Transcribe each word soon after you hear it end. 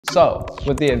So,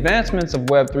 with the advancements of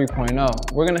Web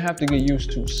 3.0, we're going to have to get used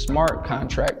to smart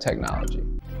contract technology.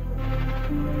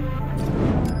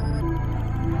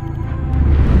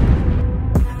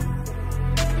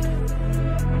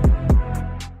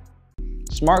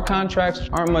 Smart contracts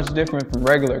aren't much different from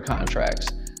regular contracts.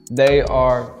 They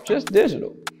are just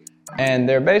digital. And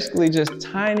they're basically just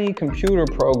tiny computer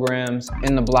programs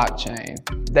in the blockchain.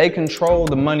 They control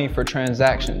the money for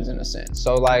transactions in a sense.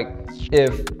 So like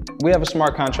if we have a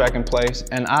smart contract in place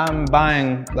and I'm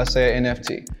buying, let's say, an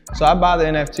NFT. So I buy the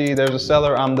NFT, there's a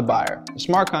seller, I'm the buyer. The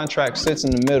smart contract sits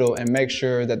in the middle and makes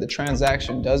sure that the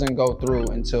transaction doesn't go through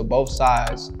until both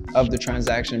sides of the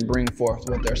transaction bring forth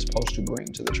what they're supposed to bring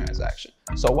to the transaction.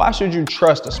 So why should you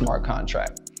trust a smart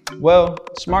contract? Well,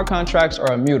 smart contracts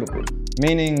are immutable,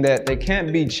 meaning that they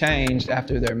can't be changed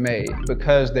after they're made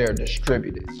because they're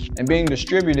distributed. And being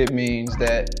distributed means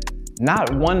that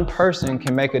not one person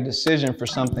can make a decision for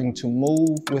something to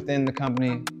move within the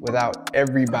company without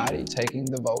everybody taking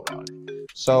the vote on it.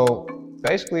 So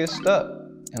basically it's stuck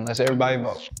unless everybody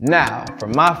votes. Now, for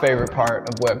my favorite part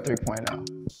of Web 3.0,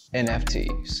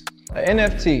 NFTs. An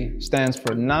NFT stands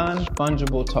for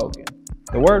non-fungible token.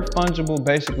 The word fungible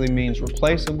basically means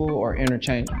replaceable or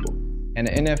interchangeable, and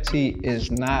an NFT is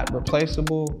not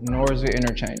replaceable nor is it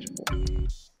interchangeable.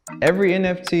 Every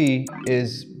NFT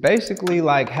is basically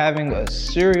like having a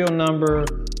serial number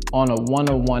on a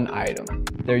one-of-one item.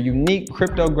 They're unique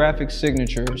cryptographic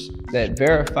signatures that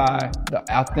verify the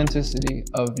authenticity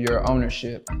of your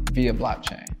ownership via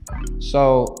blockchain.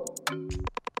 So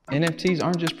NFTs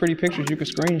aren't just pretty pictures you can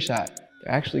screenshot.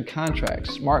 They're actually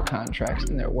contracts, smart contracts,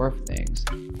 and they're worth things.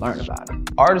 Learn about it.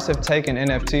 Artists have taken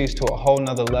NFTs to a whole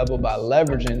nother level by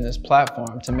leveraging this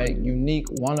platform to make unique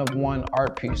one-of-one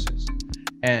art pieces.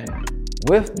 And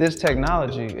with this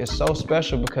technology, it's so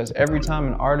special because every time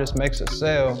an artist makes a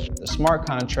sale, the smart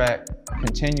contract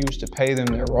continues to pay them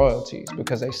their royalties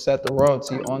because they set the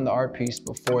royalty on the art piece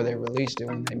before they released it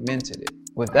when they minted it.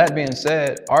 With that being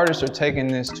said, artists are taking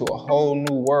this to a whole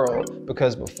new world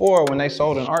because before, when they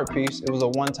sold an art piece, it was a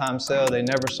one-time sale. They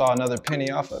never saw another penny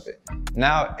off of it.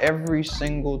 Now, every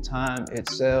single time it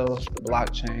sells, the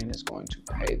blockchain is going to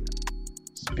pay them.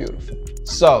 It's beautiful.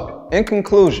 So, in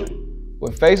conclusion,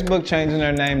 with Facebook changing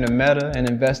their name to Meta and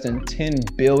investing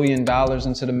 $10 billion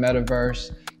into the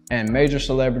metaverse, and major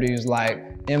celebrities like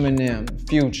Eminem,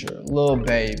 Future, Lil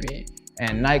Baby,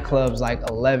 and nightclubs like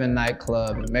 11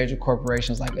 Nightclub, and major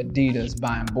corporations like Adidas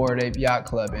buying Bored Ape Yacht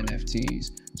Club NFTs,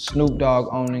 Snoop Dogg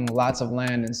owning lots of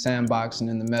land and sandboxing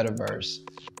in the metaverse,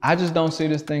 I just don't see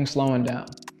this thing slowing down.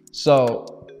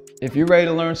 So if you're ready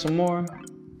to learn some more,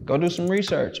 go do some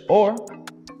research or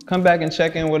come back and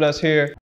check in with us here